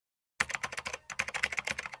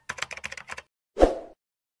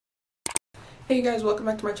Hey guys, welcome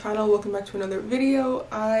back to my channel. Welcome back to another video.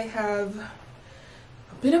 I have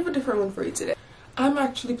a bit of a different one for you today. I'm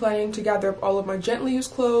actually planning to gather up all of my gently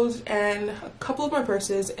used clothes and a couple of my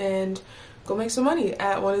purses and go make some money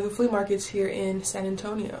at one of the flea markets here in San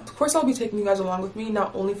Antonio. Of course, I'll be taking you guys along with me,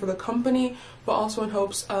 not only for the company, but also in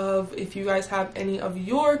hopes of if you guys have any of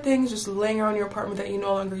your things just laying around your apartment that you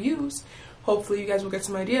no longer use, hopefully you guys will get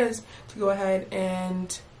some ideas to go ahead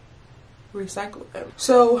and recycle them.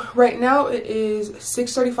 So right now it is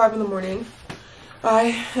 6:35 in the morning.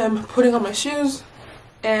 I am putting on my shoes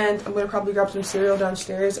and I'm gonna probably grab some cereal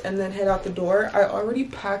downstairs and then head out the door. I already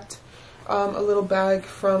packed a little bag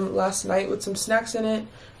from last night with some snacks in it.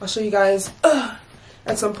 I'll show you guys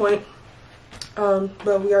at some point,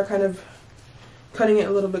 but we are kind of cutting it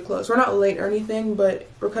a little bit close. We're not late or anything, but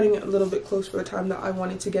we're cutting it a little bit close for the time that I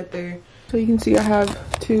wanted to get there. So you can see I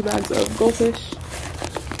have 2 bags of goldfish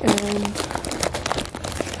and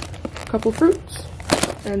a couple fruits,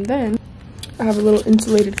 and then I have a little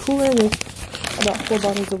insulated cooler with about 4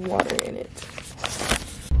 bottles of water in it.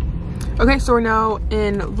 Okay, so we're now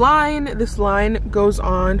in line. This line goes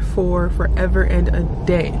on for forever and a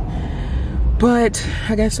day, but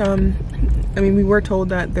I guess I mean, we were told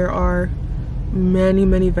that there are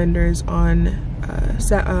many vendors on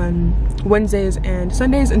Wednesdays and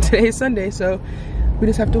Sundays, and today is Sunday, so we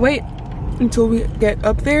just have to wait until we get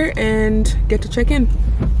up there and get to check in.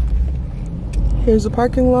 Here's the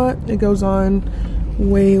parking lot. It goes on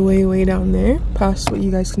way down there, past what you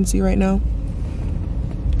guys can see right now.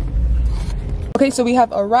 Okay, so we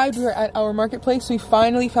have arrived. We're at our marketplace. We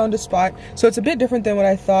finally found a spot. So it's a bit different than what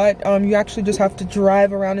I thought. You actually just have to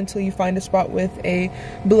drive around until you find a spot with a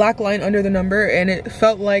black line under the number, and it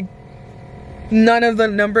felt like none of the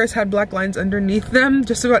numbers had black lines underneath them.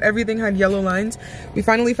 Just about everything had yellow lines. We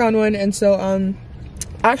finally found one, and so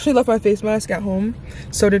I actually left my face mask at home.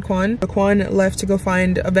 So did Quan. Quan left to go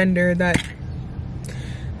find a vendor that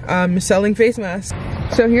is selling face masks.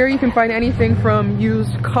 So here you can find anything from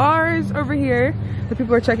used cars over here that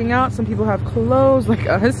people are checking out. Some people have clothes like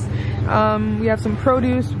us. We have some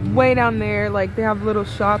produce way down there. Like, they have little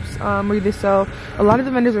shops where they sell. A lot of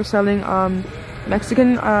the vendors are selling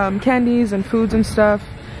Mexican candies and foods and stuff,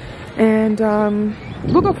 and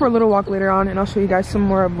we'll go for a little walk later on and I'll show you guys some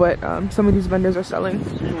more of what some of these vendors are selling.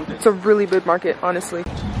 It's a really big market, honestly.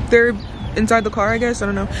 They're inside the car, I guess, I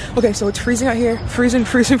don't know. Okay, so it's freezing out here. Freezing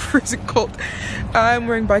cold. I'm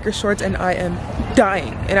wearing biker shorts and I am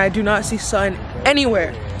dying, and I do not see sun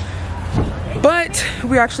anywhere. But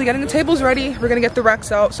we're actually getting the tables ready. We're gonna get the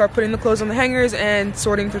racks out, start putting the clothes on the hangers and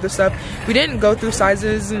sorting through the stuff. We didn't go through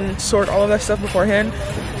sizes and sort all of that stuff beforehand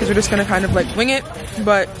because we're just gonna kind of like wing it.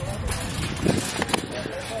 But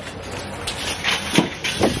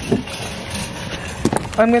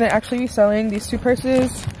I'm gonna actually be selling these 2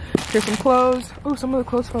 purses. Here's some clothes. Oh, some of the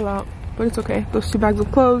clothes fell out, but it's okay. Those 2 bags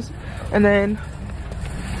of clothes, and then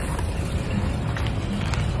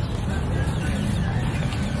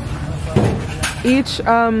each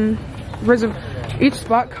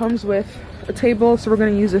spot comes with a table, so we're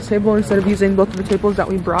going to use this table instead of using both of the tables that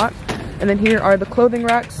we brought. And then here are the clothing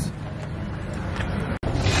racks.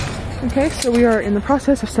 Okay, so we are in the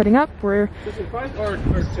process of setting up. We're this is 5 or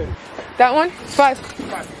 10? That one? 5.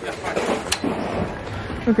 5. Yeah,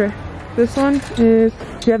 5. Okay, this one is,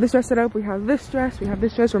 we have this dress set up, we have this dress, we have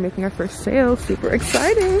this dress. We're making our first sale. Super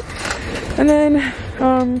exciting. And then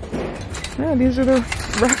yeah, these are the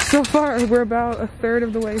racks so far. We're about 1/3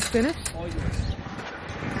 of the way finished.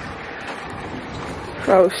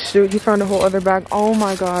 Oh shoot, he found a whole other bag. Oh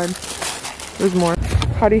my god, there's more.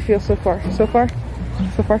 How do you feel so far? So far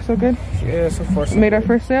so good? Yeah, so far so made good. Our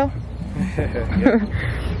first sale.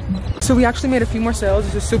 So we actually made a few more sales.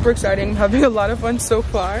 This is super exciting. I'm having a lot of fun so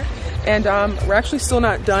far, and we're actually still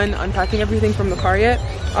not done unpacking everything from the car yet,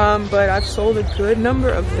 but I've sold a good number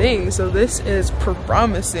of things, so this is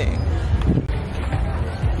promising.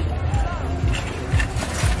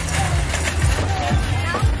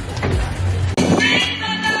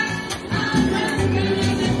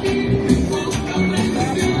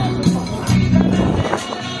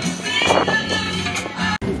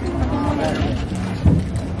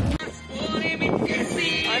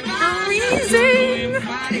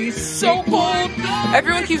 So cold.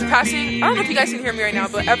 Everyone keeps passing. I don't know if you guys can hear me right now,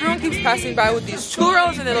 but everyone keeps passing by with these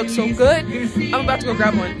churros and they look so good. I'm about to go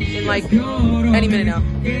grab one in like any minute now.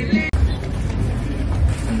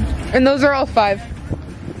 And those are all 5.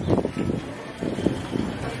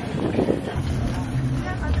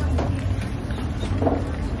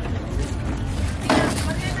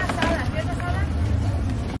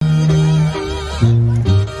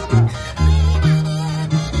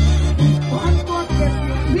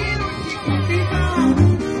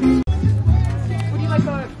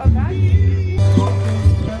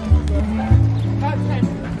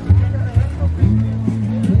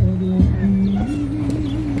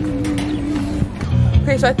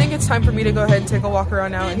 so I think it's time for me to go ahead and take a walk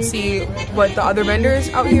around now and see what the other vendors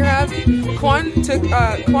out here have. Quan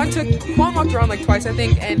walked around like twice, I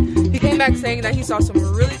think, and he came back saying that he saw some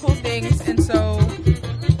really cool things. And so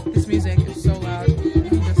this music is so loud.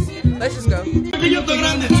 Let's just go.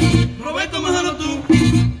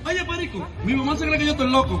 Oye, Parico, mi mamá se cree que yo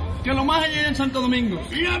estoy loco, que lo más allá en Santo Domingo.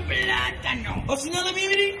 ¡La plátano! ¿O si no de mi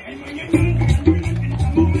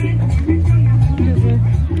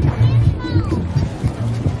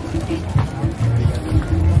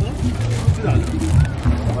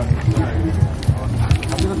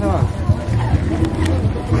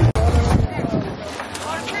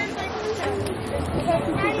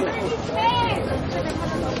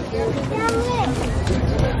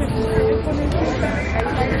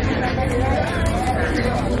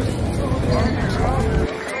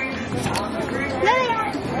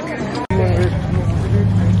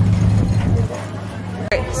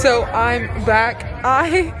So I'm back.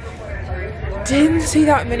 I didn't see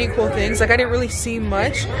that many cool things. Like I didn't really see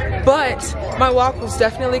much, but my walk was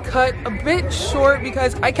definitely cut a bit short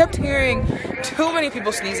because I kept hearing too many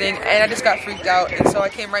people sneezing and I just got freaked out. And so I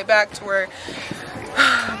came right back to where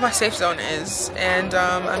my safe zone is, and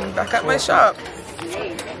I'm back at my shop.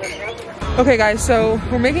 Okay guys, so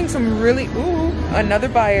we're making some really, ooh, another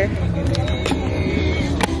buyer.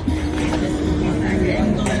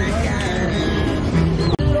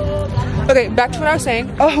 Okay, back to what I was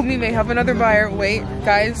saying. Oh, we may have another buyer. Wait,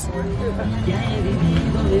 guys.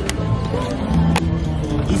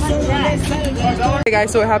 Hey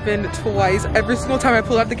guys, so it happened twice. Every single time I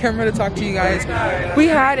pull out the camera to talk to you guys, we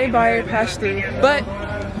had a buyer pass through, but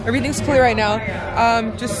everything's clear right now.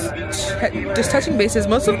 Just touching bases.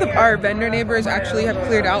 Most of our vendor neighbors actually have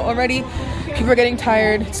cleared out already. People are getting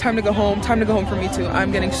tired. It's time to go home. Time to go home for me too.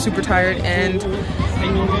 I'm getting super tired and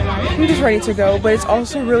I'm just ready to go. But it's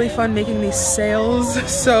also really fun making these sales.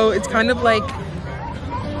 So it's kind of like,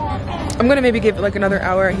 I'm gonna maybe give it like another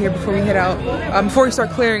hour here before we head out. Before we start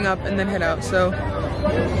clearing up and then head out. So.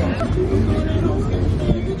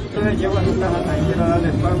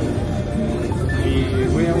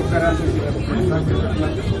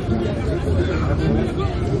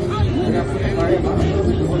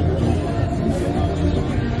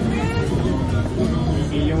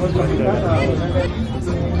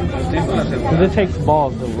 It takes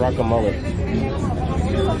balls to rock a mullet.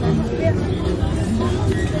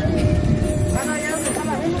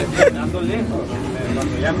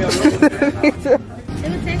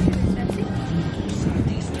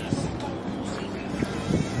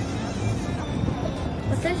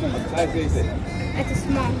 What's this? It's a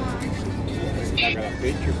small one.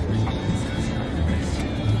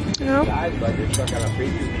 No.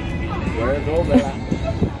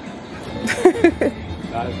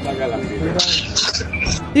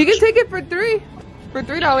 You can take it for $3.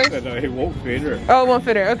 No, it won't fit her. Oh, it won't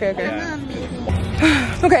fit her. Okay, okay.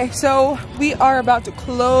 Yeah. Okay, so we are about to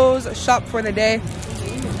close shop for the day.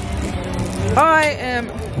 I am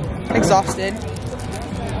exhausted.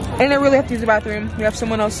 And I really have to use the bathroom. We have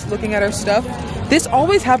someone else looking at our stuff. This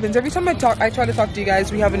always happens. Every time I try to talk to you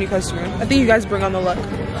guys, we have a new customer. I think you guys bring on the luck.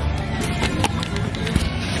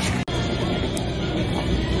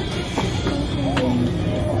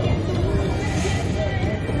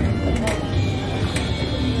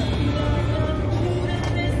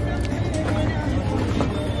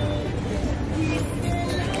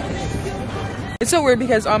 It's so weird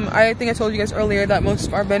because I think I told you guys earlier that most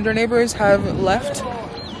of our vendor neighbors have left.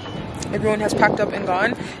 Everyone has packed up and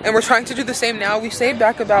gone, and we're trying to do the same now. We stayed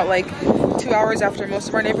back about like 2 hours after most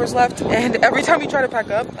of our neighbors left, and every time we try to pack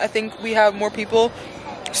up, I think we have more people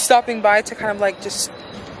stopping by to kind of like just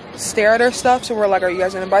stare at our stuff. So we're like, are you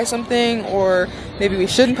guys gonna buy something, or maybe we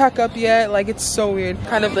shouldn't pack up yet? Like, it's so weird,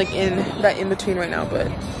 kind of like in that in between right now. But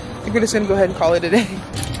I think we're just gonna go ahead and call it a day.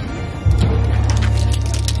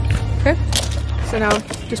 Okay, so now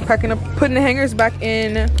just packing up, putting the hangers back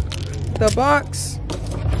in the box.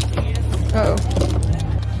 Uh oh.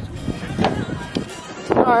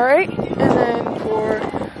 All right, and then for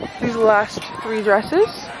these last 3 dresses,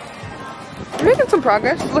 we're making some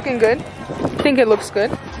progress. Looking good. I think it looks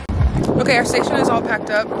good. Okay, our station is all packed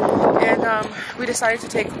up, and we decided to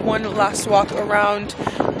take one last walk around,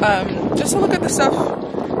 just to look at the stuff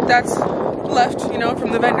that's left, you know,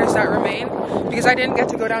 from the vendors that remain, because I didn't get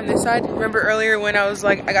to go down this side. Remember earlier when I was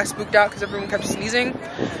like, I got spooked out because everyone kept sneezing?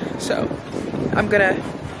 So I'm gonna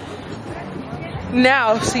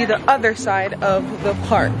now see the other side of the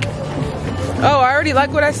park. Oh, I already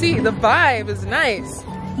like what I see. The vibe is nice.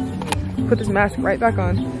 Put this mask right back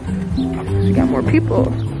on. We got more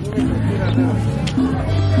people.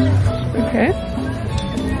 Okay.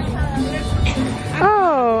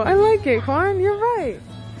 Oh, like it, Quan. You're right.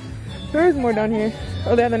 There is more down here.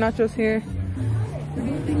 Oh, they have the nachos here.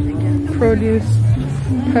 Produce,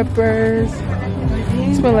 peppers.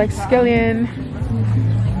 Smell like scallion,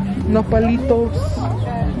 nopalitos,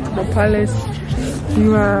 nopales.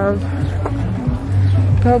 You have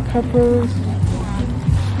bell peppers.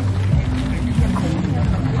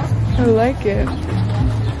 I like it.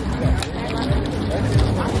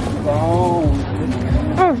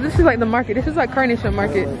 Oh, this is like the market. This is like Carnation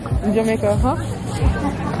Market in Jamaica, huh?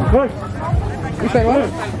 What? You said what? I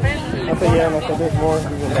said yeah, and I said there's more.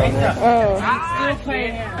 Oh.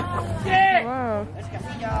 Yeah. Wow.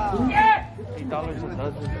 $8 a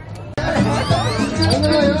dozen.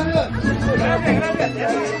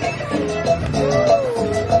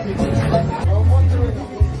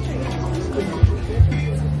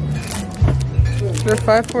 They're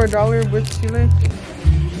 $5 for $1 with Chile.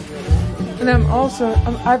 And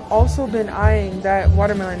I've also been eyeing that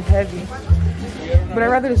watermelon heavy. But I'd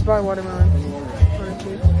rather just buy watermelon. I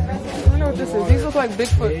don't know what this is. These look like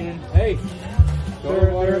Bigfoot. Hey,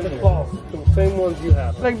 they're the claws. The same ones you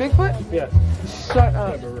have. Like Bigfoot? Yeah. Shut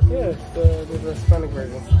up. Yeah, the Hispanic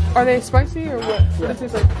version. Are they spicy or what? What does it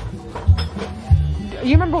taste like?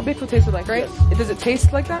 You remember what Bigfoot tasted like, right? Yes. Does it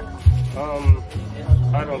taste like that?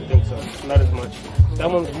 I don't think so. Not as much. That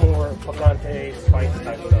one's more picante, spice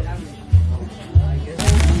type stuff.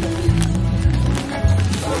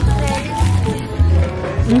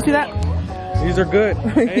 You see that? These are good.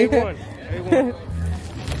 A1. A1.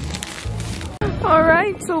 All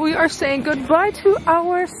right, so we are saying goodbye to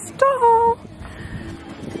our stall.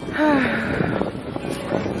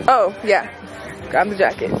 Oh yeah, grab the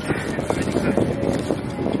jacket.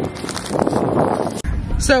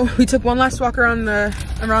 So we took one last walk around the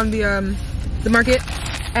market,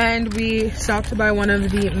 and we stopped to buy one of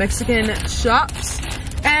the Mexican shops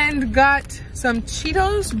and got some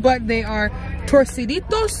Cheetos, but they are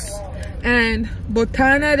torciditos and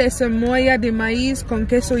botana de semoya de maíz con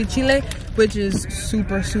queso y chile, which is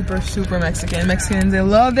super, super, super Mexican. Mexicans, they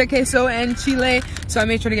love their queso and chile, so I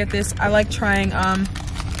made sure to get this. I like trying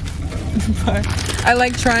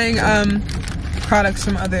products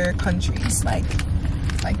from other countries.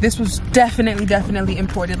 Like this was definitely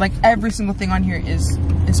imported. Like every single thing on here is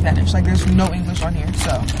in Spanish. Like there's no English on here,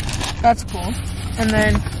 so that's cool. And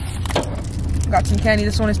then got some candy.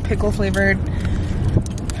 This one is pickle flavored.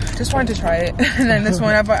 Just wanted to try it. And then this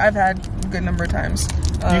one I've had a good number of times.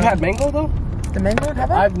 You had mango though? The mango one?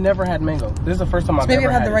 Have I? I've never had mango. This is the first time I've maybe ever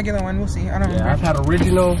I've had had the regular one. We'll see. I don't remember. I've had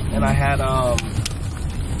original and I had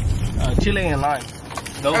chili and lime.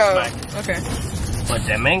 Those smack. Okay. But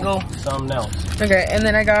that mango, something else. Okay, and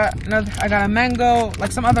then I got a mango,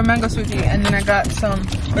 like some other mango sushi, and then I got some.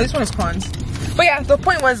 Oh, this one is Quan's. But yeah, the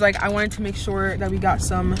point was like I wanted to make sure that we got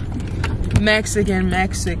some Mexican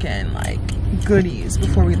like goodies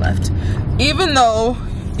before we left. Even though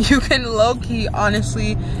you can low-key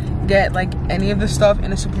honestly get like any of the stuff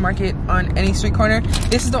in a supermarket on any street corner,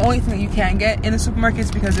 this is the only thing that you can get in the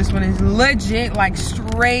supermarkets because this one is legit like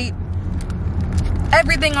straight.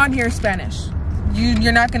 Everything on here is Spanish.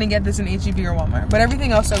 You're not gonna get this in HEB or Walmart, but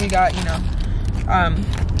everything else that we got, you know,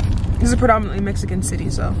 this is a predominantly Mexican city,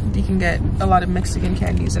 so you can get a lot of Mexican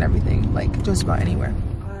candies and everything, like just about anywhere.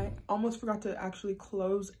 I almost forgot to actually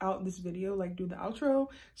close out this video, like do the outro,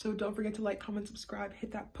 so don't forget to like, comment, subscribe,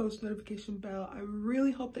 hit that post notification bell. I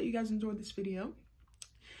really hope that you guys enjoyed this video.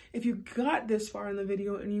 If you got this far in the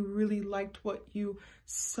video and you really liked what you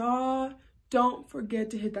saw, don't forget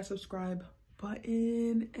to hit that subscribe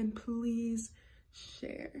button and please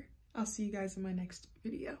share. I'll see you guys in my next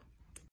video.